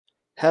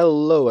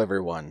Hello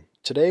everyone.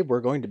 Today we're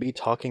going to be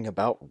talking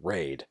about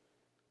RAID.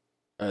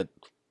 Uh,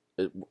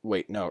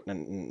 Wait, no,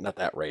 not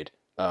that RAID.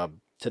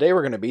 Today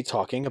we're going to be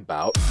talking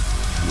about...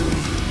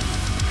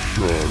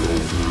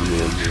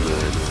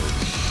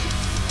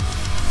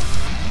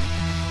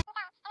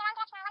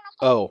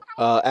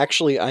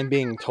 Actually I'm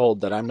being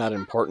told that I'm not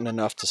important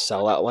enough to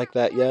sell out like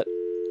that yet.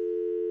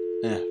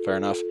 Fair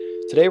enough.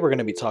 Today we're going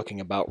to be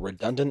talking about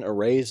redundant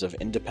arrays of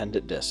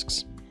independent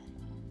disks.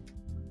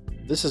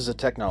 This is a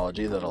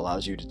technology that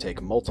allows you to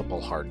take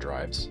multiple hard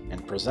drives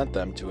and present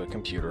them to a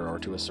computer or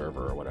to a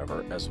server or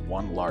whatever as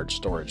one large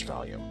storage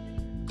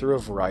volume, through a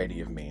variety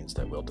of means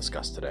that we'll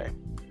discuss today.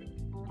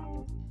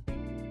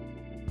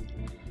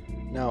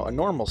 Now, a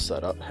normal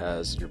setup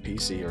has your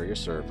PC or your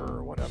server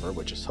or whatever,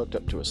 which is hooked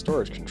up to a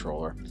storage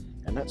controller,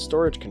 and that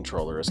storage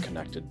controller is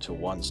connected to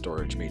one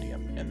storage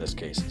medium. In this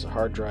case, it's a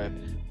hard drive,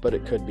 but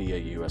it could be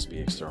a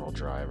USB external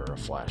drive or a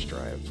flash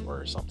drive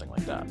or something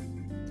like that.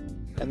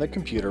 And the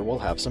computer will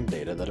have some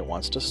data that it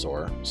wants to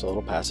store, so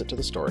it'll pass it to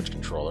the storage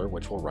controller,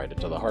 which will write it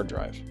to the hard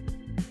drive,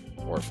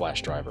 or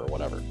flash drive, or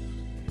whatever.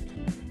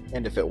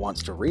 And if it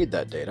wants to read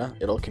that data,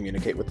 it'll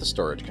communicate with the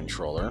storage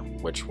controller,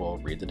 which will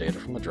read the data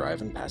from the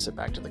drive and pass it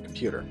back to the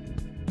computer.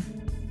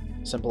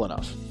 Simple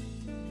enough.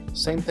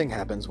 Same thing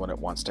happens when it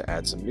wants to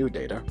add some new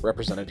data,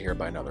 represented here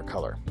by another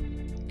color.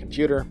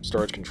 Computer,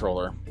 storage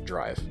controller,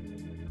 drive.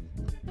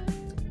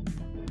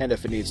 And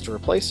if it needs to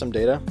replace some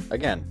data,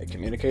 again, it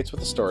communicates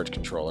with the storage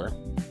controller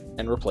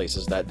and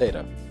replaces that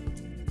data.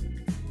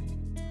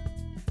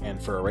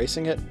 And for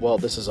erasing it, well,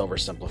 this is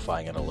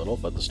oversimplifying it a little,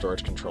 but the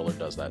storage controller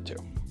does that too.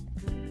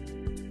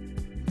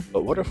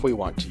 But what if we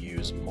want to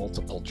use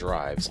multiple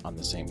drives on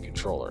the same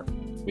controller?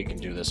 We can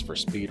do this for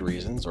speed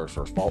reasons or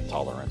for fault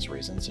tolerance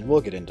reasons, and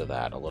we'll get into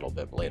that a little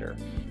bit later.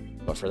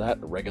 But for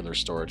that, a regular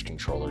storage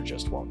controller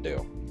just won't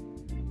do.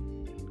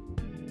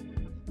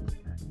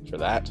 For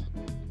that,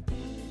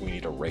 we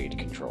need a RAID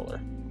controller.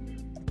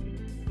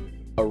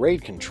 A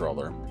RAID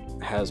controller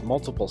has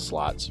multiple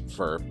slots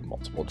for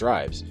multiple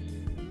drives,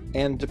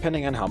 and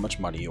depending on how much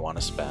money you want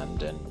to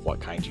spend and what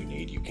kind you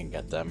need, you can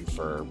get them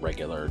for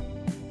regular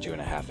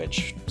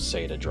 2.5-inch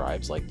SATA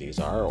drives like these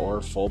are,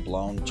 or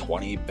full-blown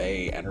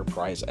 20-bay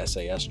enterprise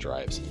SAS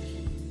drives.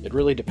 It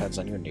really depends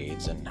on your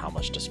needs and how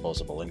much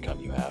disposable income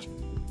you have.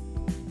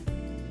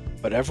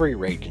 But every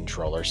RAID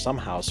controller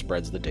somehow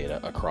spreads the data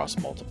across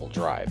multiple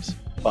drives.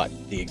 But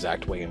the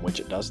exact way in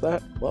which it does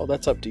that, well,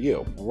 that's up to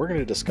you. We're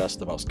going to discuss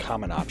the most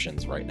common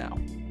options right now.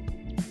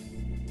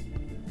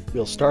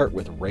 We'll start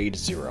with RAID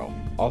 0,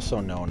 also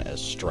known as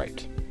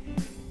striped.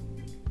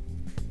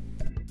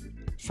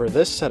 For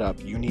this setup,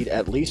 you need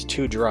at least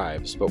 2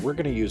 drives, but we're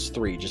going to use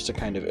 3 just to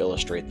kind of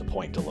illustrate the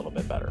point a little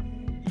bit better.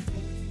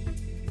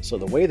 So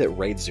the way that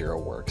RAID 0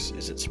 works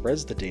is it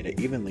spreads the data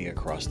evenly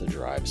across the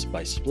drives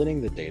by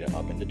splitting the data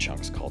up into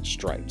chunks called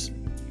stripes.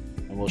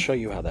 And we'll show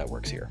you how that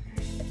works here.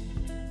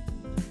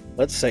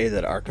 Let's say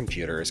that our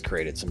computer has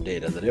created some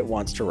data that it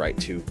wants to write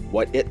to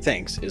what it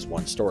thinks is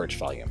one storage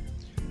volume.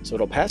 So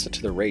it'll pass it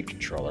to the RAID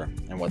controller,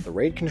 and what the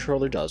RAID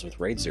controller does with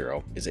RAID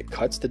 0 is it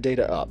cuts the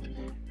data up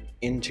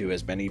into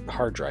as many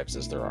hard drives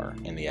as there are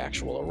in the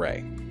actual array.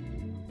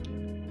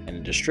 And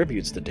it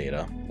distributes the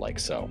data like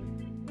so.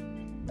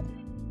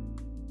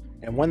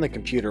 And when the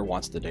computer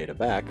wants the data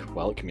back,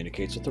 well, it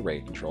communicates with the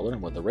RAID controller,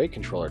 and what the RAID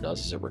controller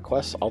does is it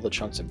requests all the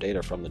chunks of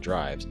data from the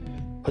drives,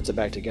 puts it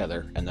back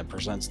together, and then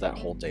presents that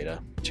whole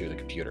data to the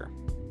computer.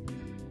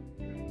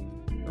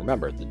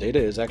 Remember, the data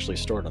is actually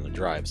stored on the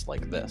drives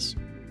like this.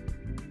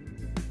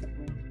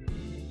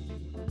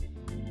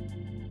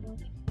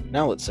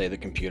 Now let's say the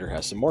computer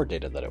has some more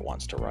data that it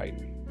wants to write.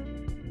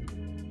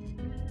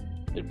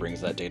 It brings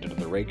that data to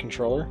the RAID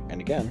controller,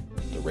 and again,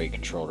 the RAID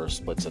controller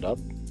splits it up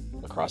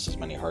across as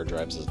many hard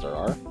drives as there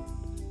are,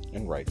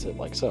 and writes it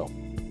like so.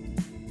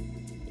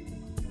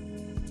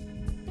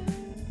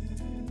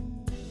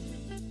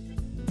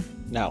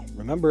 Now,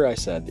 remember I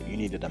said that you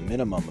needed a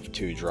minimum of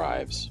 2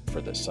 drives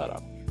for this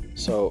setup.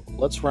 So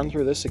let's run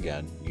through this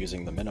again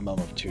using the minimum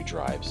of 2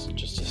 drives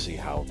just to see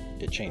how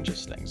it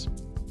changes things.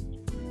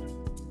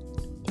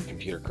 The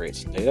computer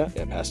creates the data,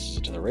 it passes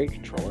it to the RAID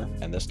controller,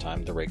 and this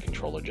time the RAID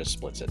controller just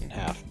splits it in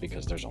half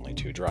because there's only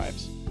 2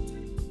 drives.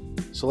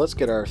 So let's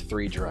get our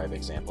 3 drive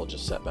example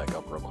just set back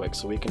up real quick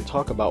so we can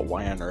talk about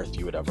why on earth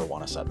you would ever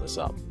want to set this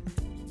up.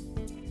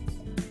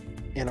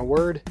 In a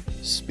word,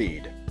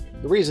 speed.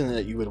 The reason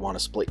that you would want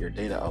to split your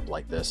data up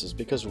like this is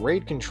because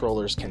RAID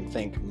controllers can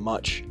think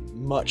much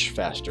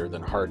faster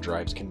than hard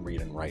drives can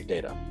read and write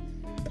data.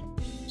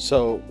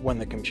 So when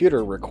the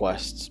computer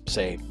requests,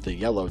 say, the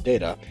yellow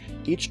data,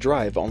 each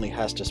drive only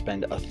has to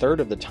spend 1/3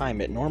 of the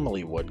time it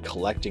normally would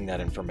collecting that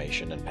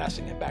information and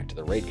passing it back to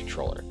the RAID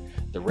controller.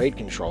 The RAID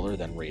controller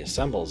then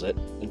reassembles it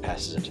and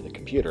passes it to the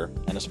computer,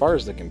 and as far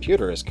as the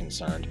computer is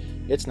concerned,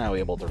 it's now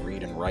able to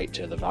read and write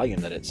to the volume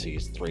that it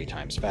sees 3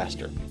 times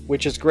faster.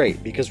 Which is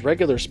great, because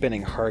regular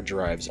spinning hard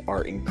drives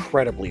are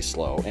incredibly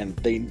slow, and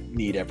they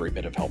need every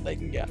bit of help they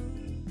can get.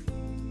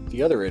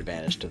 The other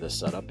advantage to this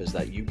setup is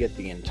that you get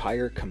the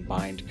entire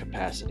combined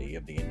capacity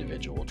of the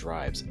individual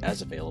drives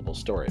as available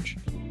storage.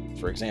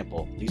 For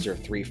example, these are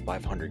three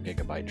 500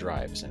 gigabyte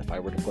drives, and if I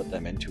were to put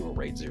them into a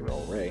RAID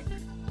 0 array,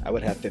 I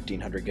would have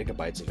 1500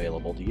 gigabytes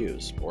available to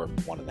use, or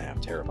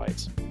 1.5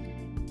 terabytes.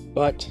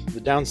 But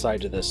the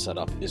downside to this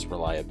setup is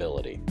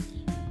reliability.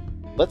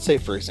 Let's say,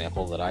 for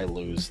example, that I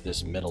lose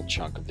this middle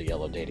chunk of the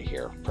yellow data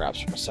here,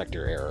 perhaps from a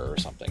sector error or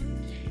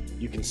something.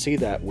 You can see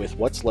that with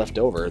what's left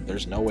over,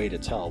 there's no way to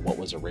tell what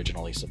was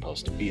originally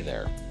supposed to be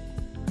there.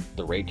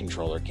 The RAID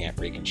controller can't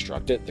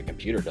reconstruct it, the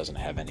computer doesn't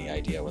have any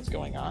idea what's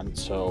going on,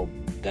 so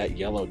that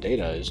yellow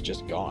data is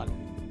just gone.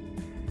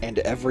 And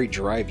every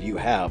drive you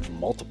have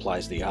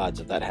multiplies the odds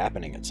of that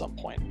happening at some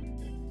point.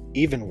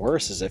 Even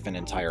worse is if an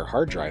entire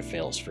hard drive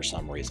fails for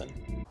some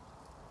reason.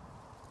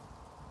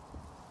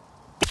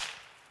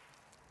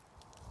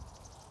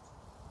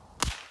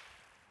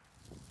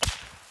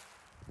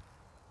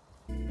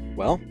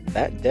 Well,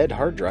 that dead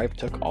hard drive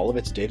took all of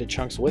its data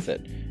chunks with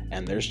it,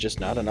 and there's just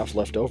not enough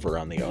left over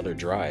on the other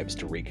drives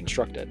to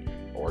reconstruct it,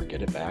 or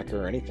get it back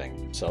or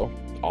anything, so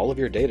all of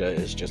your data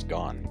is just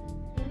gone.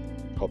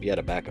 Hope you had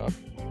a backup.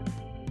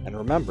 And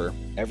remember,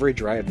 every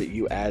drive that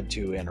you add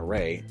to an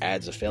array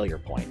adds a failure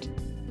point.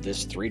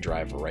 This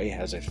 3-drive array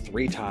has a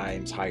 3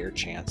 times higher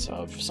chance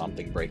of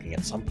something breaking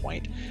at some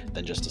point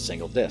than just a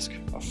single disk.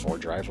 A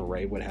 4-drive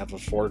array would have a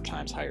 4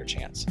 times higher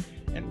chance.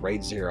 And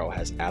RAID 0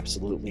 has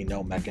absolutely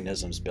no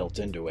mechanisms built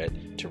into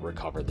it to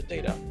recover the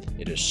data.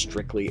 It is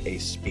strictly a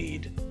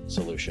speed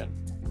solution.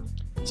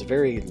 It's a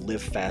very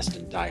live fast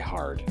and die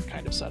hard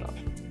kind of setup.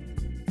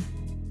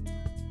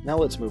 Now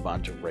let's move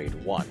on to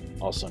RAID 1,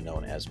 also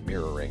known as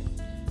mirroring.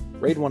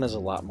 RAID 1 is a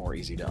lot more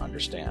easy to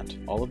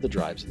understand. All of the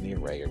drives in the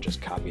array are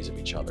just copies of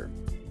each other.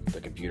 The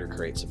computer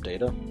creates some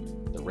data,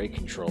 the RAID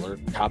controller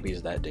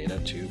copies that data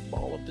to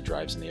all of the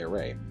drives in the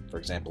array. For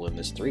example, in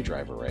this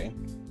 3-drive array,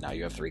 now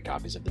you have 3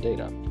 copies of the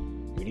data.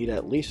 You need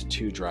at least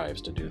 2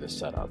 drives to do this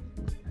setup.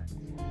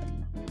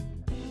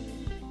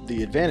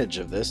 The advantage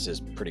of this is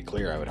pretty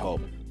clear, I would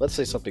hope. Let's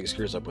say something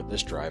screws up with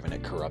this drive and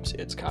it corrupts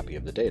its copy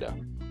of the data.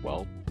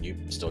 Well,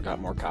 you've still got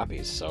more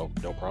copies, so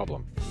no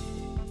problem.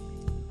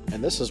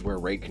 And this is where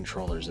RAID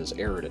controllers'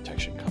 error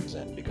detection comes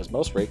in, because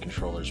most RAID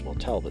controllers will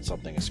tell that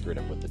something is screwed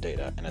up with the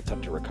data and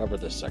attempt to recover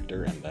this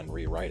sector and then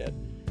rewrite it.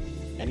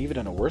 And even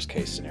in a worst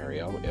case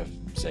scenario, if,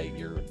 say,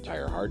 your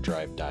entire hard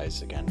drive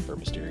dies again for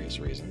mysterious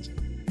reasons,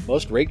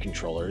 most RAID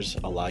controllers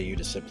allow you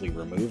to simply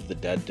remove the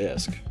dead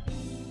disk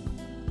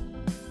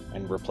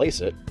and replace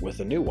it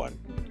with a new one.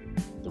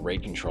 The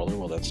RAID controller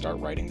will then start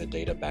writing the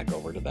data back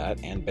over to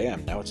that, and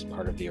bam, now it's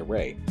part of the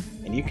array.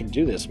 And you can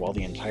do this while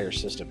the entire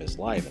system is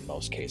live in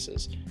most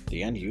cases.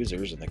 The end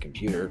users and the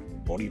computer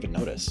won't even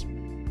notice,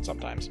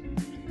 sometimes.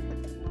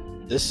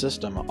 This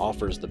system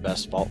offers the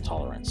best fault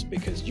tolerance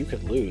because you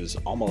could lose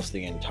almost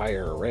the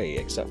entire array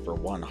except for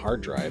one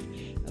hard drive,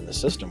 and the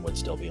system would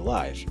still be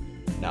live.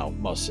 Now,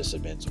 most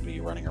sysadmins would be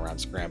running around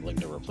scrambling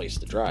to replace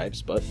the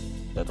drives, but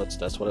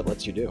that's what it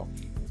lets you do.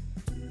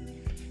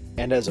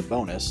 And as a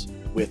bonus,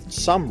 with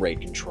some RAID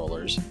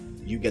controllers,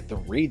 you get the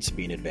read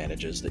speed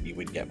advantages that you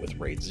would get with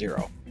RAID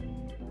 0.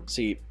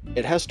 See,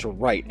 it has to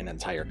write an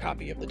entire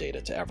copy of the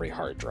data to every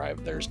hard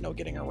drive. There's no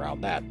getting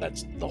around that.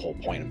 That's the whole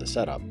point of the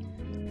setup.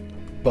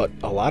 But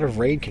a lot of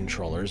RAID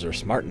controllers are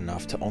smart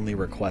enough to only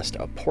request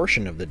a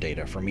portion of the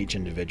data from each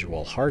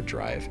individual hard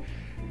drive,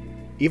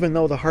 even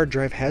though the hard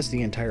drive has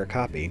the entire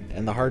copy,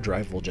 and the hard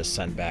drive will just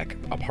send back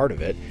a part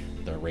of it.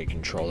 The RAID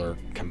controller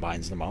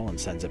combines them all and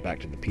sends it back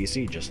to the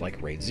PC just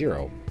like RAID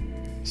 0.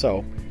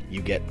 So,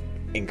 you get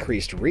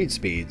increased read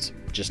speeds,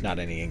 just not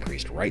any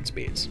increased write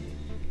speeds.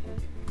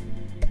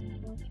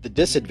 The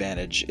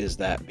disadvantage is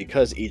that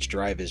because each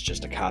drive is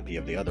just a copy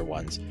of the other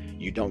ones,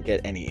 you don't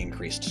get any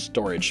increased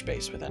storage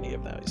space with any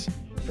of those.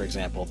 For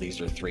example,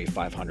 these are 3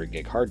 500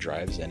 gig hard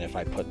drives, and if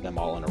I put them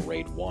all in a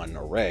RAID 1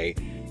 array,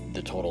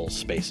 the total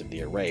space of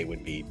the array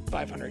would be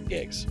 500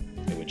 gigs.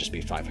 It would just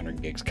be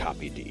 500 gigs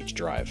copied to each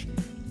drive.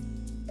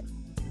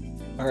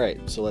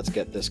 Alright, so let's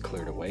get this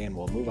cleared away and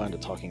we'll move on to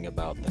talking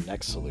about the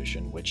next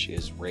solution, which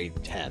is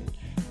RAID 10,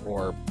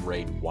 or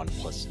RAID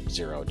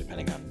 1+0,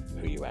 depending on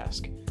who you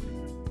ask.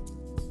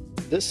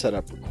 This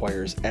setup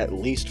requires at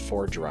least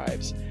 4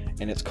 drives,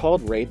 and it's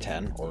called RAID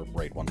 10, or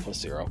RAID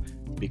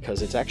 1+0,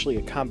 because it's actually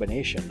a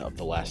combination of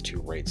the last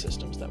 2 RAID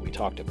systems that we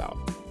talked about.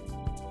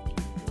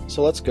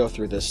 So let's go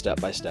through this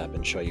step by step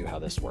and show you how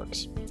this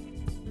works.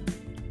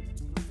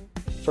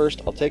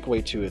 First, I'll take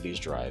away 2 of these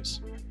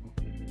drives.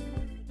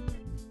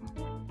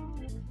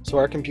 So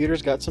our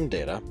computer's got some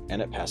data,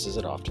 and it passes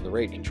it off to the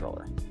RAID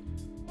controller.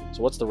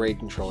 So what's the RAID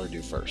controller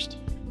do first?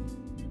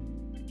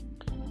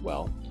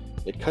 Well,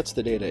 it cuts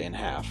the data in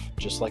half,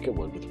 just like it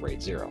would with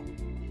RAID 0,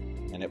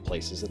 and it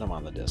places them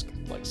on the disk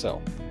like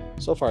so.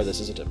 So far this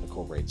is a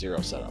typical RAID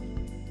 0 setup,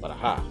 but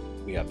aha,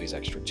 we have these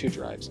extra 2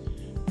 drives.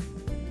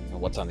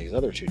 And what's on these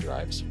other 2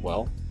 drives?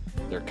 Well,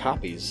 they're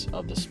copies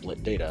of the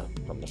split data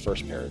from the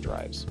first pair of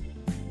drives,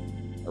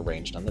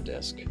 arranged on the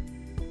disk,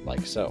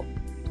 like so.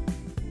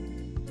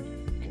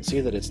 You can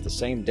see that it's the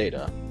same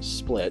data,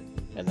 split,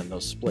 and then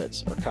those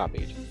splits are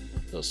copied.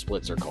 Those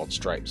splits are called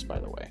stripes, by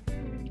the way.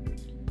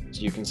 So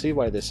you can see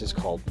why this is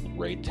called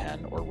RAID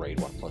 10 or RAID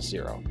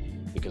 1+0.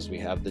 because we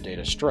have the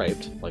data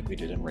striped like we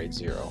did in RAID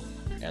 0,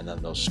 and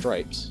then those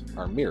stripes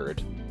are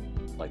mirrored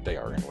like they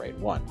are in RAID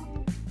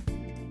 1.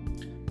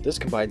 This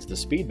combines the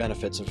speed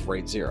benefits of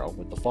RAID 0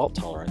 with the fault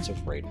tolerance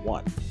of RAID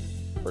 1.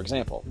 For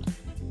example,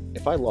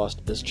 if I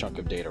lost this chunk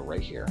of data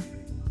right here,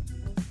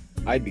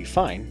 I'd be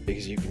fine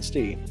because you can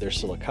see there's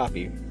still a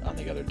copy on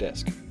the other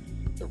disk.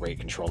 The RAID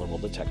controller will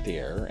detect the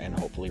error and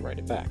hopefully write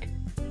it back,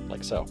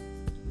 like so.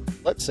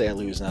 Let's say I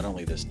lose not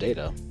only this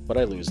data, but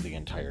I lose the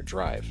entire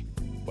drive.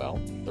 Well,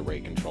 the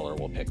RAID controller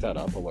will pick that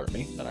up, alert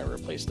me that I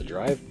replaced the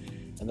drive,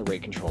 and the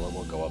RAID controller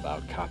will go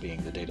about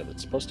copying the data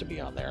that's supposed to be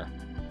on there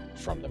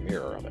from the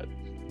mirror of it.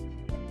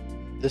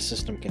 This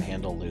system can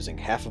handle losing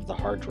half of the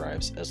hard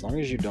drives as long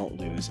as you don't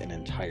lose an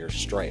entire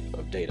stripe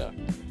of data.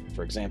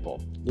 For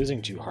example,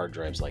 losing 2 hard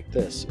drives like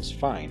this is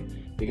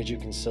fine because you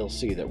can still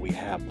see that we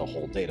have the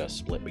whole data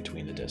split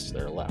between the disks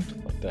that are left,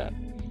 like that.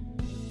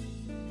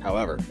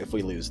 However, if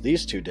we lose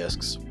these 2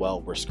 disks,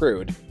 well, we're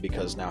screwed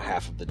because now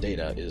half of the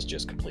data is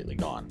just completely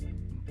gone.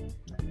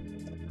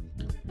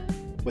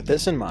 With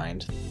this in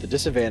mind, the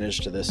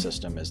disadvantage to this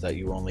system is that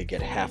you only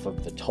get half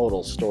of the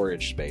total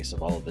storage space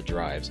of all of the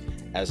drives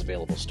as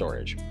available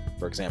storage.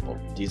 For example,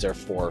 these are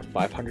 4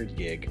 500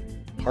 gig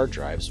hard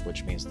drives,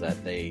 which means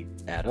that they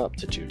add up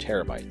to 2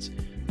 terabytes.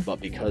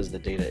 But because the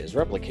data is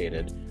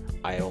replicated,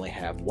 I only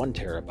have 1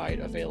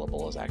 terabyte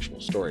available as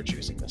actual storage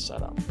using this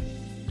setup.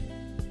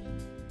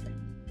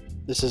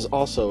 This is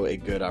also a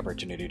good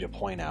opportunity to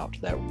point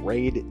out that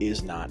RAID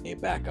is not a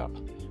backup.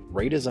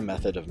 RAID is a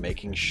method of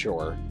making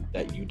sure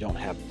that you don't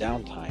have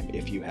downtime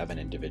if you have an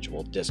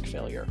individual disk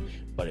failure,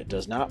 but it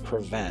does not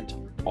prevent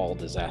all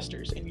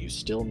disasters, and you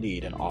still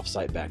need an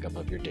offsite backup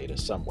of your data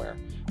somewhere.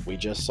 We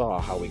just saw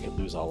how we could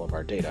lose all of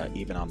our data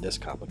even on this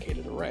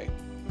complicated array.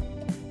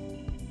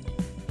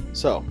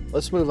 So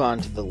let's move on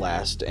to the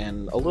last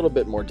and a little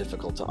bit more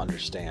difficult to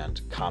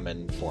understand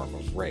common form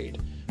of RAID,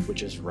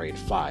 which is RAID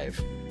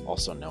 5,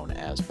 also known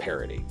as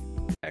parity.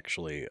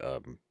 Actually,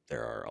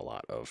 there are a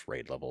lot of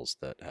RAID levels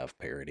that have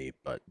parity,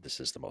 but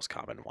this is the most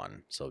common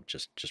one, so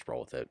just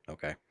roll with it,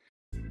 okay?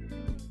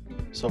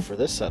 So for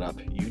this setup,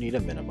 you need a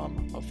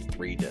minimum of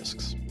 3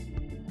 disks.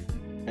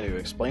 And to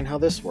explain how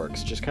this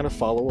works, just kind of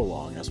follow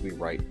along as we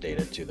write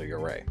data to the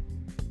array.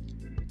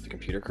 The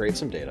computer creates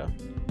some data,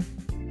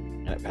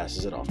 and it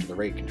passes it off to the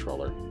RAID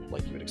controller,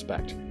 like you would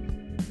expect.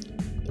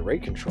 The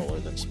RAID controller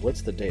then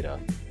splits the data,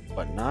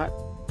 but not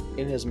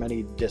in as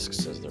many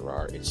disks as there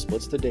are. It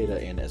splits the data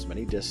in as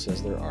many disks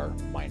as there are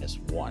minus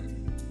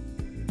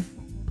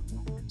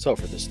 1. So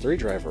for this 3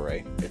 drive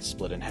array, it's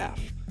split in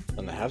half,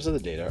 and the halves of the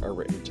data are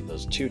written to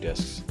those 2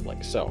 disks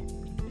like so.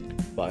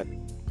 But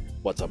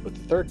what's up with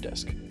the 3rd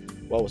disk?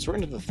 Well, what's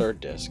written to the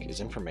 3rd disk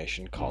is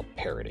information called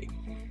parity.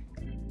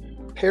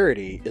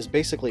 Parity is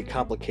basically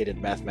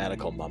complicated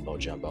mathematical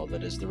mumbo-jumbo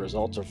that is the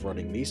result of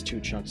running these 2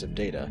 chunks of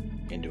data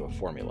into a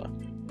formula.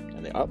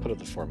 And the output of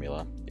the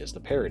formula is the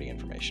parity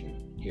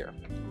information here.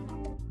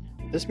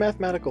 This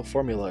mathematical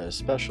formula is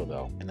special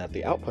though, in that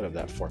the output of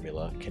that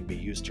formula can be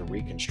used to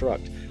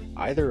reconstruct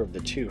either of the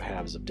 2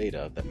 halves of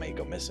data that may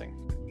go missing,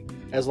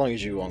 as long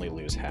as you only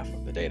lose half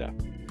of the data.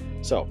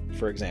 So,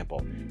 for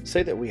example,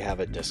 say that we have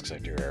a disk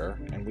sector error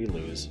and we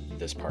lose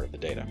this part of the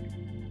data.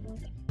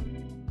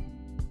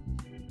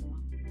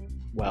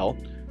 Well,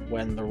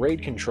 when the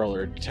RAID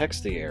controller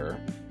detects the error,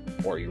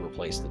 or you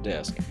replace the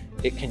disk,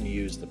 it can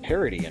use the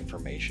parity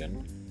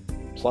information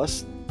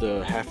plus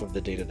the half of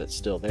the data that's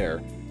still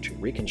there to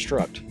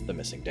reconstruct the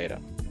missing data.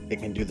 It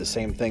can do the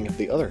same thing if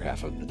the other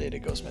half of the data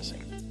goes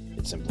missing.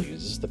 It simply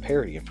uses the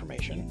parity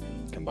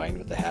information combined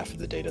with the half of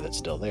the data that's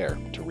still there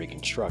to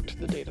reconstruct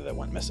the data that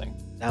went missing.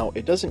 Now,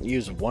 it doesn't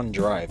use one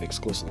drive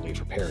exclusively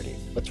for parity.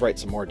 Let's write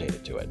some more data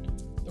to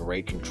it. The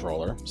RAID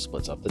controller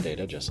splits up the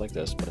data just like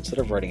this, but instead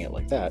of writing it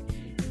like that,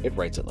 it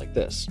writes it like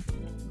this.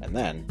 And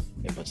then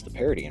it puts the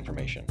parity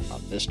information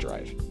on this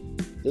drive.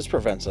 This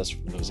prevents us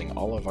from losing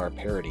all of our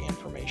parity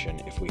information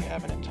if we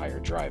have an entire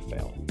drive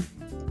fail.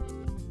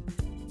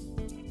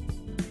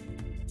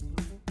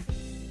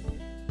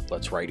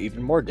 Let's write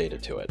even more data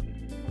to it.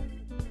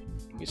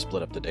 We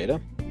split up the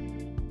data,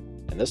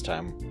 and this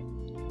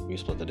time we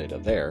split the data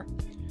there,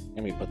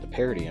 and we put the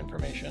parity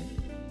information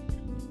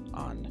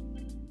on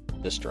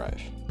this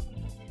drive.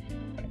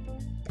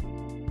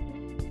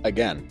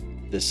 Again,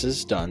 this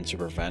is done to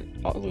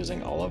prevent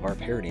losing all of our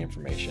parity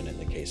information in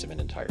the case of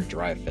an entire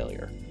drive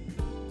failure.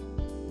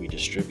 We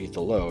distribute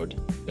the load,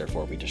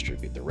 therefore we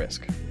distribute the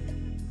risk.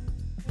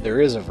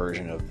 There is a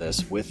version of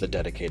this with a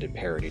dedicated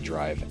parity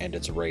drive, and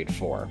it's RAID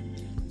 4.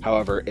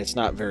 However, it's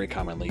not very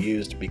commonly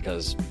used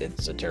because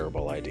it's a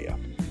terrible idea.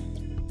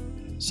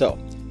 So,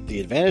 the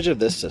advantage of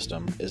this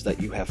system is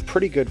that you have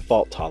pretty good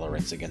fault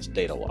tolerance against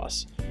data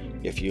loss.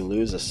 If you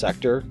lose a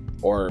sector,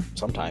 or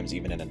sometimes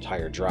even an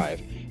entire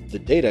drive, the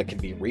data can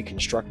be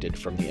reconstructed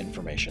from the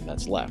information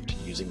that's left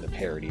using the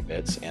parity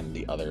bits and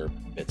the other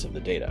bits of the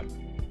data.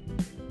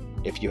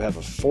 If you have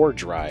a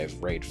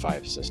 4-drive RAID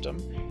 5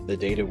 system, the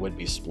data would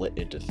be split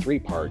into 3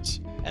 parts,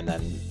 and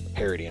then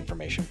parity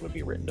information would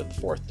be written to the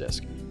 4th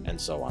disk, and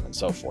so on and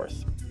so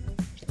forth.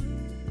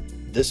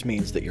 This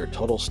means that your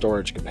total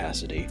storage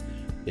capacity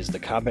is the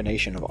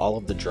combination of all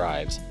of the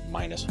drives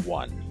minus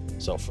 1.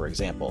 So for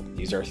example,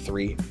 these are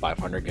three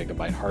 500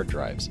 gigabyte hard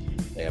drives.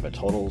 They have a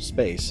total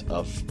space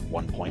of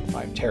 1.5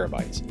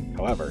 terabytes.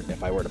 However,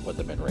 if I were to put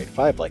them in RAID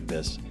 5 like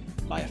this,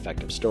 my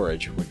effective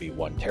storage would be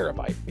 1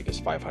 terabyte, because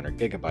 500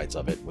 gigabytes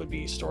of it would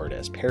be stored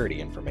as parity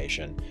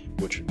information,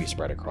 which would be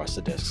spread across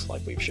the disks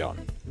like we've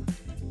shown.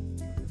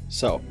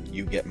 So,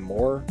 you get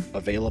more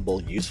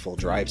available useful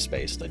drive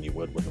space than you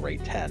would with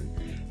RAID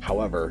 10.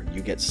 However,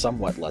 you get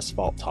somewhat less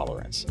fault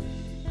tolerance,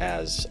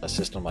 as a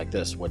system like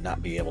this would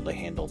not be able to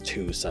handle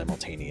 2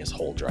 simultaneous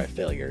whole drive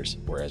failures,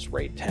 whereas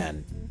RAID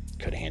 10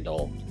 could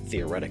handle,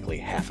 theoretically,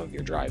 half of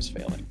your drives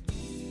failing.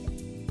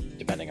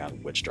 Depending on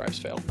which drives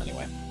fail,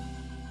 anyway.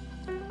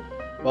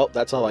 Well,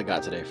 that's all I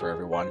got today for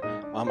everyone.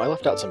 I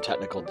left out some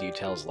technical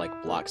details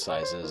like block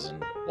sizes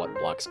and what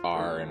blocks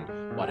are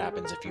and what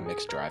happens if you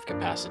mix drive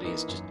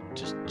capacities.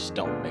 Just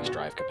don't mix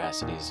drive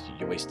capacities.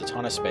 You waste a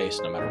ton of space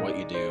no matter what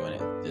you do,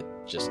 and it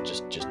just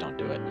don't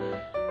do it.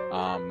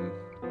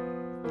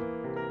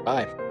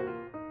 Bye.